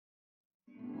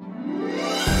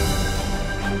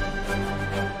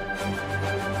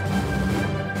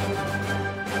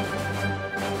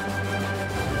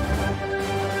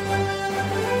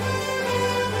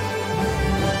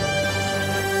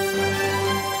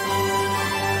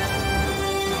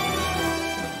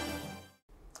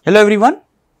Hello everyone,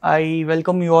 I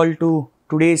welcome you all to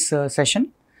today's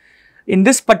session. In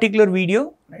this particular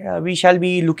video, we shall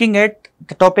be looking at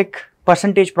the topic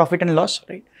percentage profit and loss,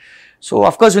 right. So,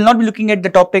 of course, we will not be looking at the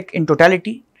topic in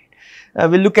totality, right.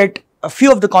 We will look at a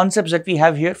few of the concepts that we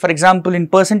have here. For example, in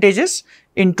percentages,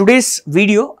 in today's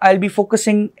video, I will be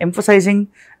emphasizing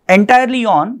entirely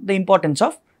on the importance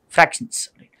of fractions.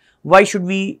 Right. Why should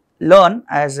we learn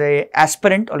as a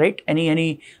aspirant, alright,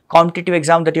 any competitive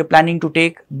exam that you're planning to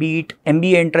take, be it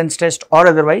MBA entrance test or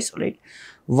otherwise, alright.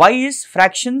 Why is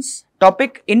fractions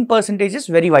topic in percentages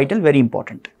very vital, very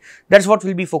important? That's what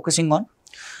we'll be focusing on.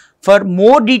 For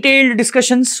more detailed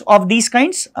discussions of these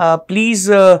kinds, please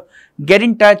get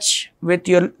in touch with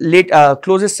your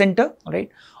closest center,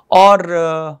 alright,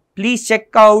 or please check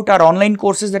out our online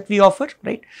courses that we offer,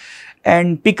 right,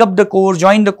 and pick up the course,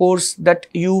 join the course that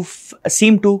you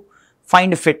seem to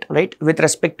find a fit, right, with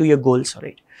respect to your goals,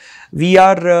 right. We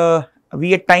at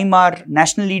Time are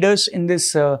national leaders in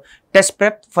this test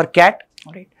prep for CAT,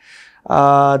 right.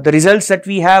 The results that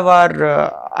we have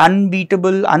are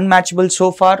unbeatable, unmatchable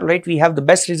so far, right. We have the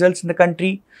best results in the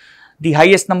country, the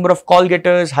highest number of call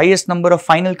getters, highest number of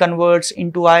final converts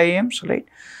into IIMs, right.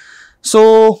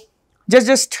 So,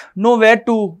 just know where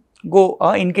to go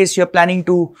in case you are planning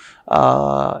to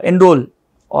enroll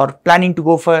or planning to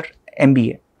go for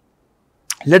MBA.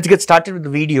 Let's get started with the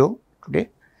video today.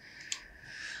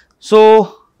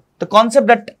 So, the concept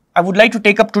that I would like to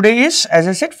take up today is, as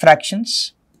I said,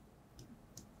 fractions.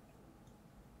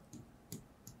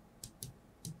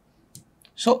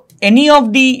 So, any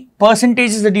of the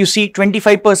percentages that you see,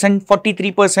 25%,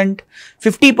 43%, 50%,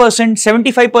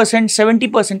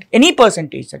 75%, 70%, any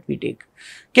percentage that we take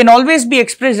can always be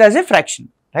expressed as a fraction,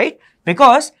 right?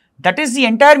 Because that is the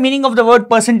entire meaning of the word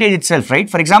percentage itself, right?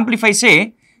 For example, if I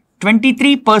say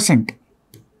 23%,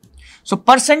 so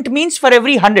percent means for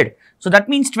every 100. So that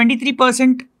means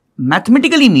 23%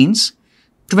 mathematically means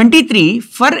 23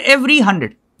 for every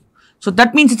 100. So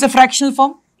that means it's a fractional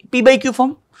form, P by Q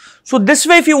form. So this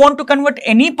way, if you want to convert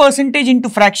any percentage into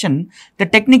fraction, the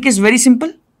technique is very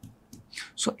simple.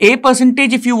 So a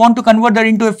percentage, if you want to convert that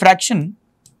into a fraction,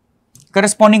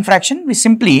 corresponding fraction, we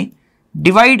simply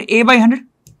divide a by 100.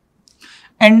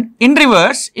 And in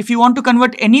reverse, if you want to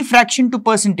convert any fraction to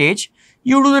percentage,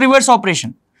 you do the reverse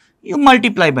operation. You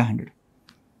multiply by 100.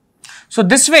 So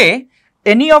this way,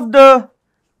 any of the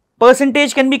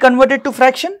percentage can be converted to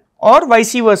fraction or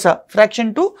vice versa,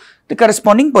 fraction to the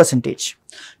corresponding percentage.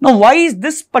 Now, why is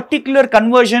this particular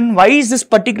conversion, why is this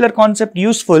particular concept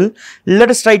useful? Let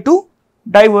us try to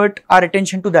divert our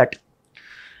attention to that.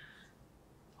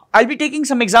 I'll be taking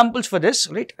some examples for this,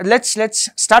 right? Let's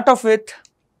start off with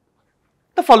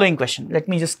the following question. Let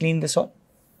me just clean this all.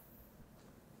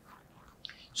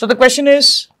 So the question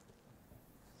is,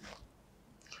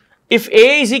 if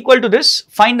a is equal to this,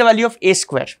 find the value of a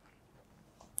square.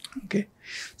 Okay.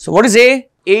 So what is a?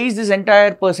 A is this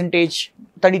entire percentage,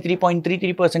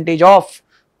 33.33%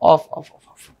 of.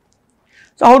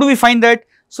 So how do we find that?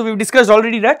 So we've discussed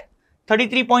already that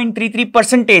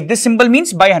 33.33%, this symbol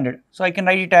means by 100. So I can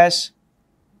write it as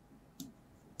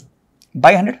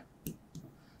by 100.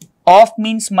 Of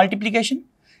means multiplication,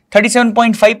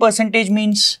 37.5%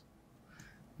 means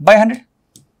by 100.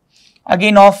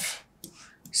 Again of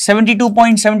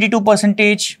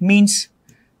 72.72% means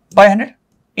by 100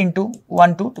 into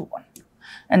 1221.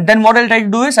 And then what I'll try to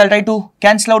do is, I'll try to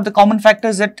cancel out the common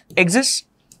factors that exist.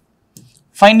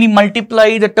 Finally,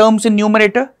 multiply the terms in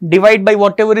numerator, divide by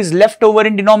whatever is left over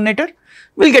in denominator,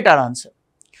 we'll get our answer.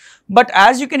 But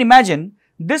as you can imagine,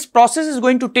 this process is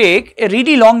going to take a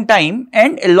really long time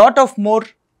and a lot of more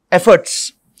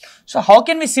efforts. So how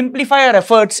can we simplify our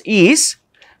efforts is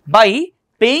by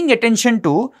paying attention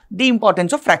to the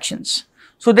importance of fractions.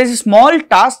 So there's a small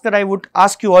task that I would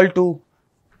ask you all to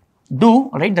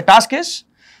do, right? The task is,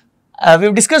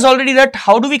 we've discussed already that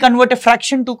how do we convert a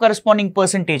fraction to corresponding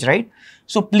percentage, right?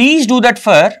 So please do that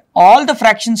for all the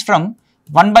fractions from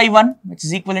 1 by 1, which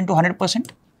is equivalent to 100%,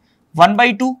 1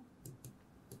 by 2,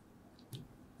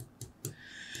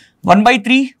 1 by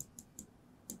 3,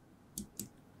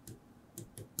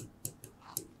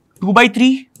 2 by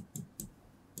 3,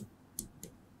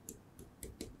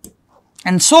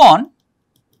 and so on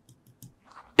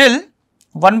till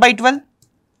 1 by 12,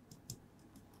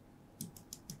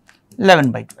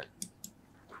 11 by 12.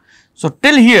 So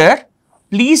till here,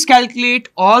 please calculate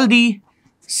all the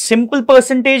simple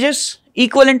percentages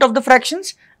equivalent of the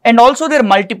fractions and also their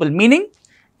multiple, meaning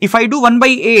if I do 1 by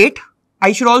 8,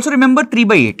 I should also remember 3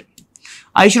 by 8.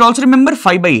 I should also remember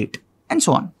 5 by 8 and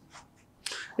so on.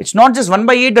 It's not just 1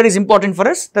 by 8 that is important for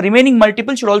us. The remaining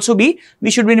multiple should also be, we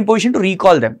should be in a position to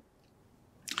recall them.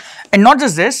 And not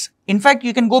just this, in fact,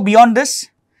 you can go beyond this.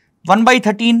 1 by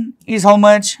 13 is how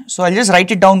much? So I'll just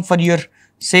write it down for your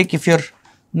sake if you're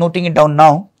noting it down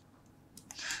now.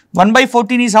 1 by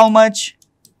 14 is how much?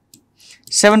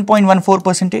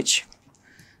 7.14%.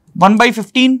 1 by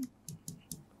 15,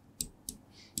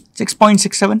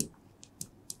 6.67.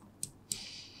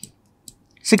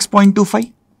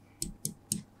 6.25.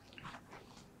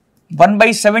 1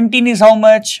 by 17 is how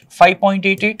much?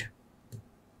 5.88.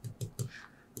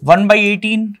 1 by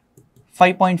 18,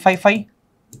 5.55.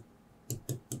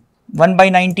 1 by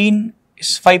 19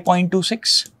 is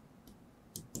 5.26.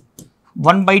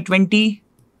 1 by 20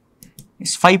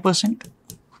 is 5%.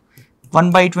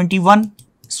 1 by 21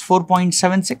 is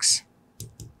 4.76.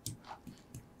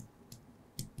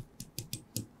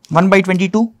 1 by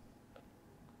 22,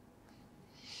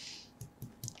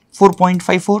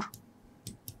 4.54.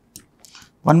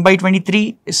 1 by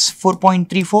 23 is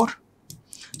 4.34.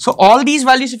 So all these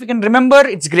values, if you can remember,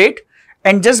 it's great.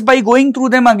 And just by going through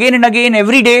them again and again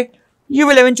every day, you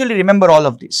will eventually remember all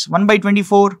of these. 1 by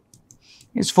 24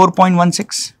 is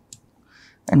 4.16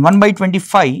 and 1 by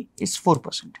 25 is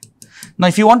 4%. Now,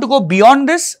 if you want to go beyond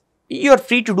this, you are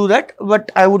free to do that,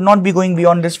 but I would not be going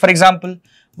beyond this. For example,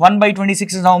 1 by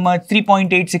 26 is how much?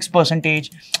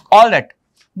 3.86%, all that.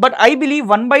 But I believe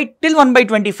 1 by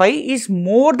 25 is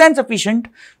more than sufficient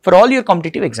for all your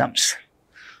competitive exams.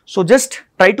 So just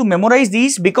try to memorize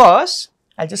these, because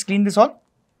I'll just clean this all.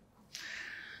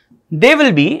 They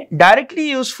will be directly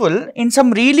useful in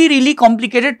some really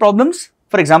complicated problems.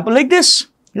 For example, like this.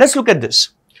 Let's look at this.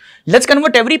 Let's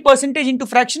convert every percentage into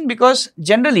fraction, because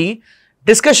generally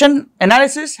discussion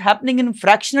analysis happening in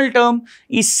fractional term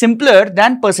is simpler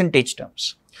than percentage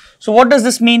terms. So what does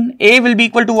this mean? A will be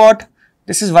equal to what?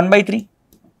 This is 1 by 3.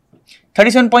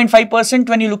 37.5%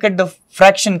 when you look at the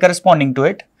fraction corresponding to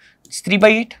it, it's 3 by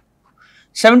 8.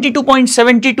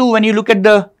 72.72 when you look at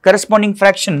the corresponding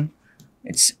fraction,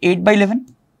 it's 8 by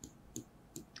 11.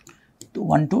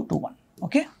 21221.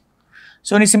 Okay.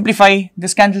 So when you simplify,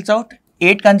 this cancels out,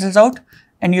 8 cancels out,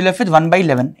 and you're left with 1 by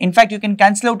 11. In fact, you can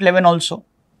cancel out 11 also.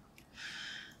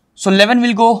 So 11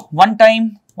 will go one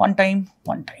time.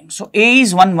 So A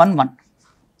is 111.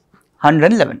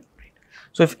 111.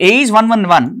 So if A is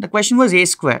 111, the question was A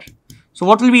square. So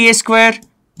what will be A square?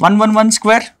 111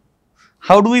 square.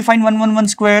 How do we find 111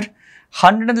 square?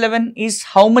 111 is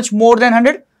how much more than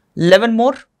 100? 11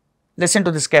 more. Listen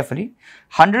to this carefully.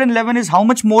 111 is how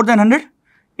much more than 100?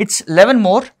 It's 11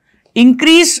 more.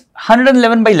 Increase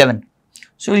 111 by 11.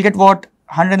 So we'll get what?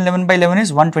 111 by 11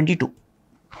 is 122.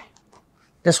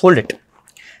 Just hold it.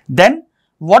 Then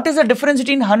what is the difference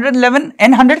between 111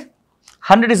 and 100?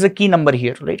 100 is the key number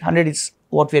here, right? 100 is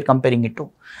what we are comparing it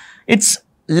to. It's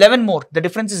 11 more. The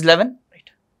difference is 11, right?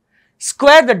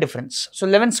 Square the difference. So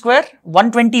 11 square,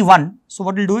 121. So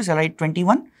what we'll do is I'll write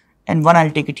 21 and 1 I'll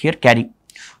take it here, carry.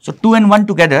 So 2 and 1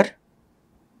 together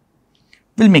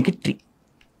will make it 3.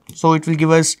 So it will give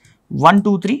us 1,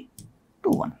 2, 3, 2,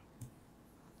 1.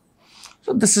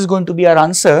 So this is going to be our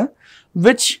answer,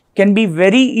 which can be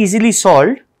very easily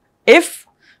solved if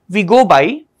we go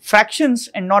by fractions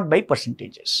and not by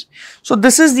percentages. So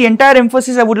this is the entire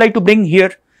emphasis I would like to bring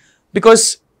here,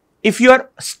 because if you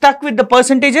are stuck with the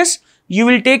percentages, you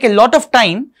will take a lot of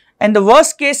time, and the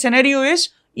worst case scenario is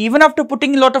even after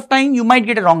putting a lot of time, you might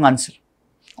get a wrong answer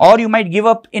or you might give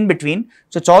up in between.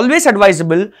 So it's always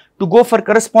advisable to go for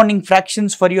corresponding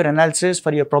fractions for your analysis,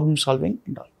 for your problem solving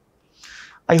and all.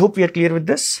 I hope we are clear with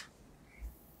this.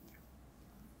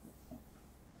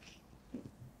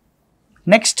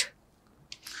 Next,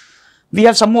 we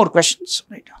have some more questions,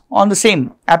 right, on the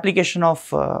same application of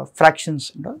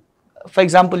fractions and all. For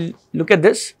example, look at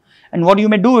this, and what you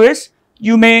may do is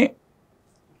you may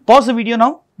pause the video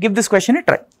now, give this question a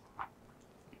try.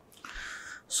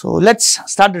 So let's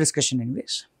start the discussion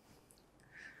anyways.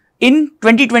 In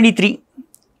 2023,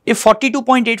 if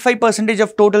 42.85%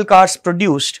 of total cars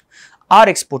produced are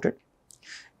exported,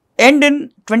 and in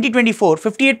 2024,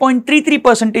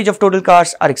 58.33% of total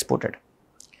cars are exported,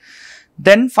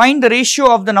 then find the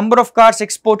ratio of the number of cars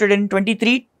exported in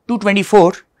 23 to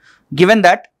 24, given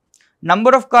that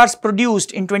number of cars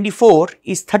produced in 24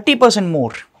 is 30%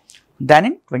 more than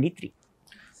in 23.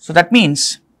 So that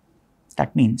means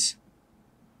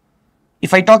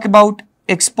if I talk about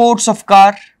exports of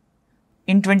car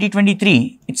in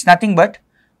 2023, it's nothing but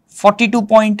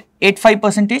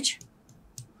 42.85%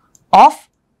 of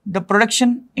the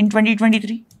production in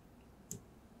 2023,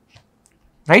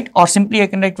 right? Or simply I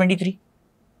can write 23.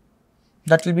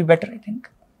 That will be better, I think.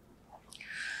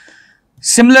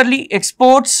 Similarly,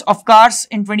 exports of cars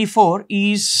in 24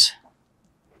 is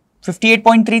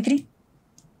 58.33.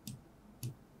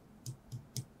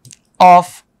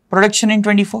 of production in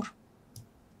 24.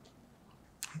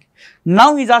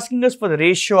 Now he is asking us for the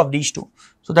ratio of these two.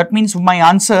 So that means my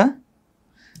answer,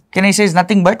 can I say, is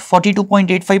nothing but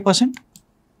 42.85%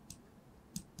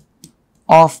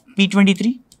 of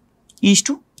P23 is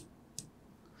to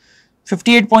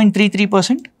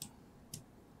 58.33%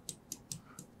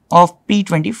 of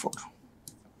P24.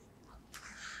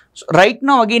 So right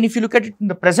now again, if you look at it in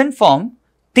the present form,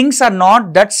 things are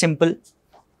not that simple.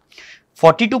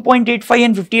 42.85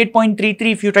 and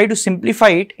 58.33, if you try to simplify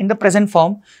it in the present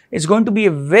form, is going to be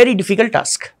a very difficult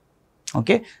task.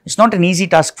 Okay, it's not an easy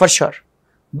task for sure.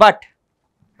 But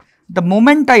the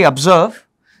moment I observe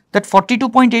that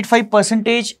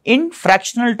 42.85% in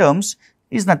fractional terms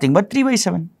is nothing but 3 by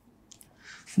 7.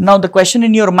 Now the question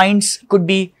in your minds could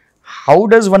be, how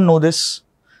does one know this?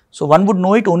 So one would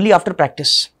know it only after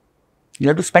practice. You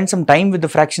have to spend some time with the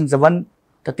fractions, the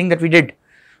thing that we did.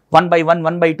 1 by 1,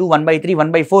 1 by 2, 1 by 3,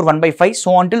 1 by 4, 1 by 5,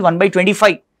 so on till 1 by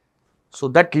 25. So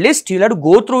that list, you'll have to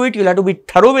go through it, you'll have to be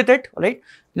thorough with it, right?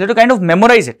 You'll have to kind of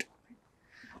memorize it.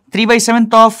 3 by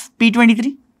 7th of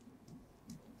P23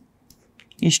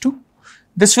 is to,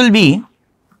 this will be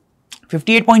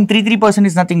 58.33%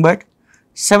 is nothing but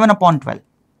 7 upon 12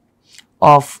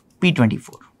 of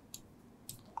P24.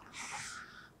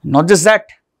 Not just that,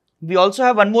 we also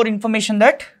have one more information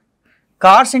that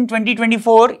cars in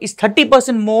 2024 is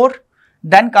 30% more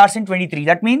than cars in 23.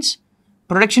 That means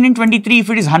production in 23, if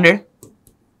it is 100,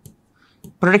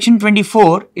 production in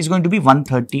 24 is going to be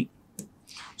 130.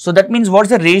 So that means what's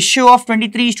the ratio of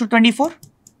 23 is to 24?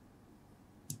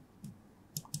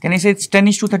 Can I say it's 10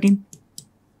 is to 13?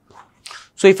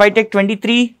 So if I take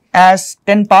 23 as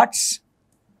 10 parts,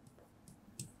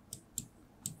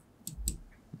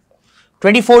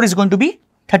 24 is going to be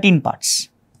 13 parts.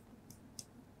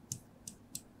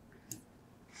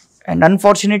 And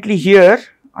unfortunately here,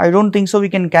 I don't think so we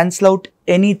can cancel out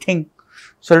anything.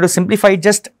 So to simplify it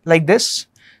just like this,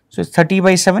 so it's 30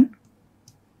 by 7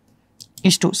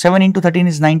 is to 7 into 13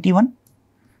 is 91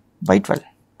 by 12.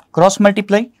 Cross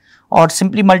multiply or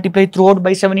simply multiply throughout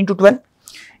by 7 into 12.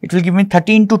 It will give me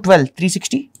 13 to 12,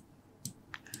 360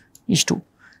 is to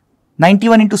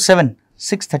 91 into 7,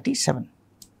 637.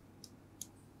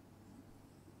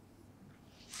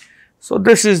 So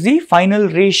this is the final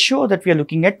ratio that we are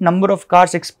looking at, number of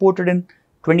cars exported in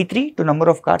 23 to number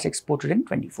of cars exported in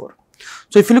 24.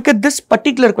 So if you look at this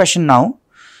particular question now,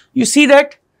 you see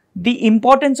that the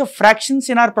importance of fractions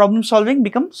in our problem solving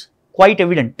becomes quite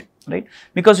evident, right?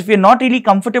 Because if you're not really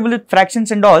comfortable with fractions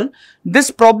and all,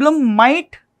 this problem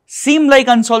might seem like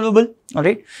unsolvable, all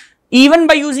right? Even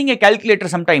by using a calculator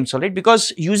sometimes, all right?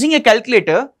 Because using a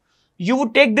calculator, you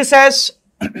would take this as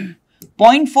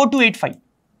 0.4285.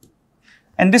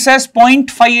 and this as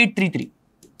 0.5833.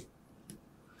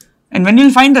 And when you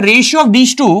will find the ratio of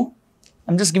these two,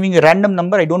 I am just giving a random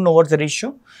number, I don't know what's the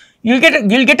ratio, you'll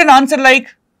get an answer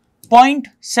like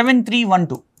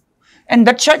 0.7312, and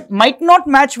that might not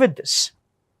match with this.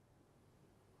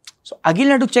 So again,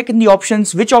 you have to check in the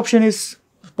options which option is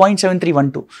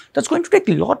 0.7312. That's going to take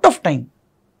a lot of time.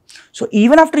 So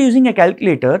even after using a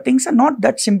calculator, things are not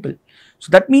that simple.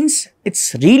 So that means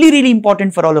it's really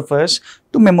important for all of us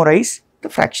to memorize the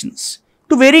fractions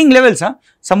to varying levels.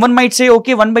 Someone might say,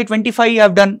 okay, 1 by 25 I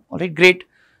have done, alright, great.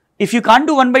 If you can't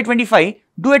do 1 by 25,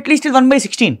 do at least till 1 by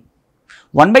 16,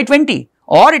 1 by 20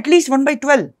 or at least 1 by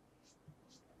 12.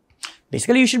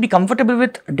 Basically, you should be comfortable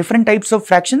with different types of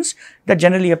fractions that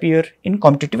generally appear in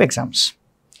competitive exams.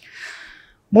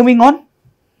 Moving on.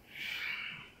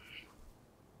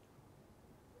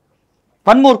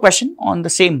 One more question on the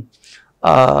same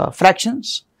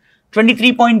fractions.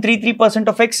 23.33%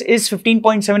 of x is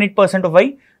 15.78% of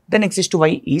y, then x is to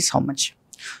y is how much?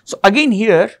 So again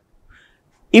here,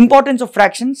 importance of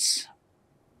fractions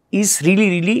is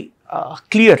really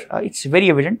clear. It's very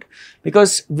evident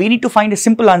because we need to find a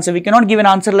simple answer. We cannot give an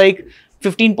answer like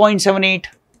 15.78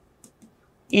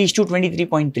 is to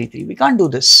 23.33. We can't do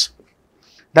this.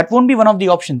 That won't be one of the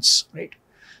options, right?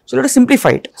 So let us simplify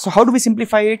it. So how do we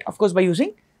simplify it? Of course, by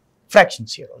using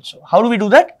fractions here also. How do we do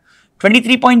that?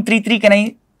 23.33, can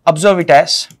I observe it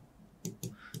as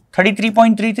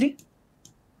 33.33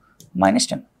 minus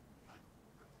 10.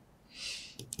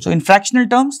 So in fractional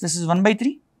terms, this is 1 by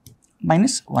 3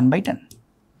 minus 1 by 10.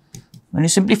 When you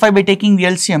simplify by taking the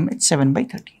LCM, it's 7 by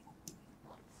 30.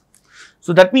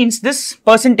 So that means this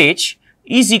percentage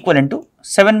is equivalent to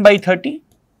 7 by 30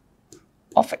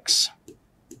 of x.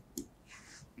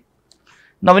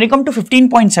 Now when you come to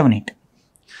 15.78,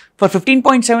 for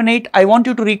 15.78, I want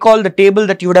you to recall the table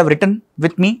that you would have written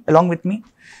with me, along with me.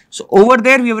 So over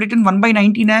there we have written 1 by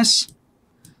 19 as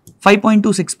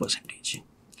 5.26%.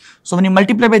 So when you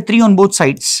multiply by 3 on both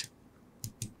sides,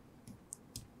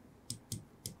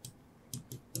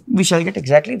 we shall get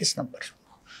exactly this number.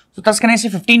 So thus can I say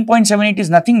 15.78 is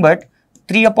nothing but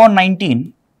 3 upon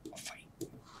 19.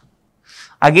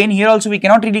 Again here also we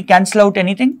cannot really cancel out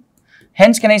anything.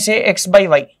 Hence can I say x by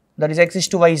y, that is x is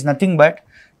to y is nothing but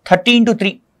 30 into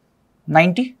 3,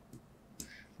 90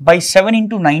 by 7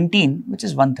 into 19, which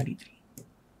is 133.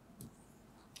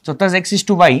 So thus x is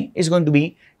to y is going to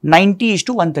be 90 is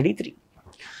to 133.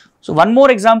 So one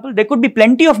more example, there could be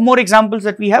plenty of more examples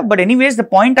that we have, but anyways the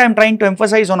point I am trying to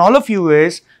emphasize on all of you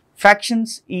is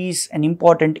fractions is an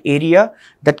important area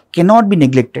that cannot be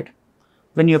neglected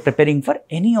when you are preparing for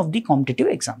any of the competitive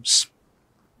exams.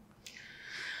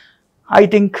 I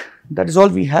think that is all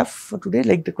we have for today.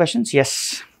 Like the questions?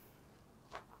 Yes.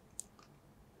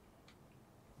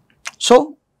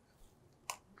 So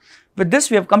with this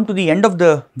we have come to the end of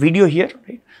the video here,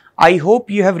 right? I hope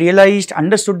you have realized,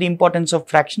 understood the importance of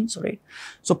fractions, right?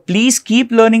 So please keep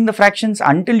learning the fractions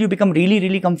until you become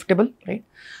really comfortable, right?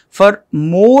 For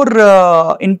more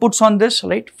inputs on this,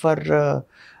 right? For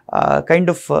kind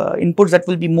of inputs that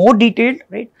will be more detailed,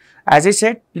 right? As I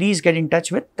said, please get in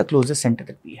touch with the closest center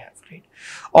that we have, right?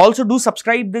 Also do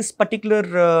subscribe this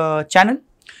particular channel,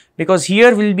 because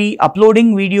here we'll be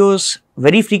uploading videos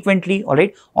very frequently, all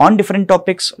right, on different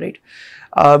topics, right?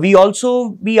 We'll also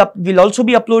be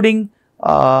uploading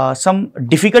some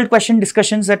difficult question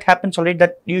discussions that happens, all right,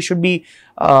 that you should be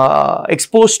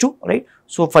exposed to, right?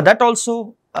 So for that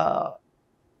also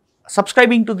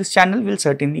subscribing to this channel will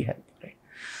certainly help, right?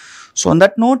 So on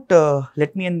that note,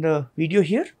 let me end the video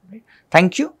here, right?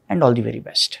 Thank you and all the very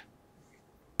best.